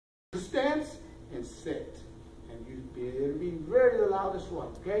and sit. And you better be very the loudest one,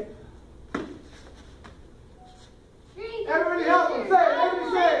 okay? Everybody help them. Say it.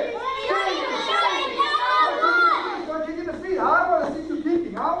 Everybody say it. Start kicking the feet. I want to see you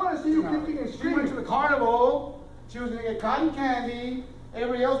kicking. I want to see you kicking and screaming. She went to the carnival. She was going to get cotton candy.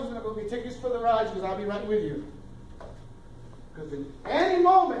 Everybody else was going to go get tickets for the ride because I'll be right with you. Because in any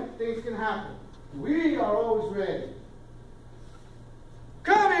moment, things can happen. We are always ready.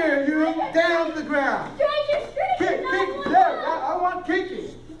 Come here, you. Down to the ground. Kick. There. I want kicking.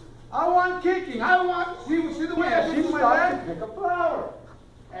 I want kicking. I want. See the way I use my leg? Pick a flower.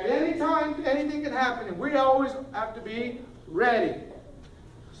 At any time, anything can happen, and we always have to be ready.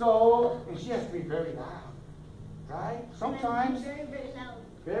 So, and she has to be very loud, right? Sometimes. Very, very loud.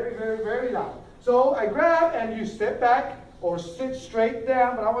 Very, very, very loud. So I grab, and you step back or sit straight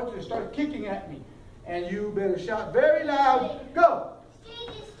down, but I want you to start kicking at me, and you better shout very loud. Go.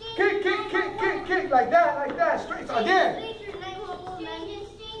 Kick, like that, straight, again.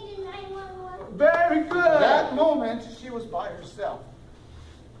 Very good. That moment, she was by herself.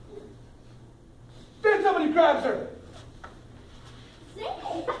 Then somebody grabs her.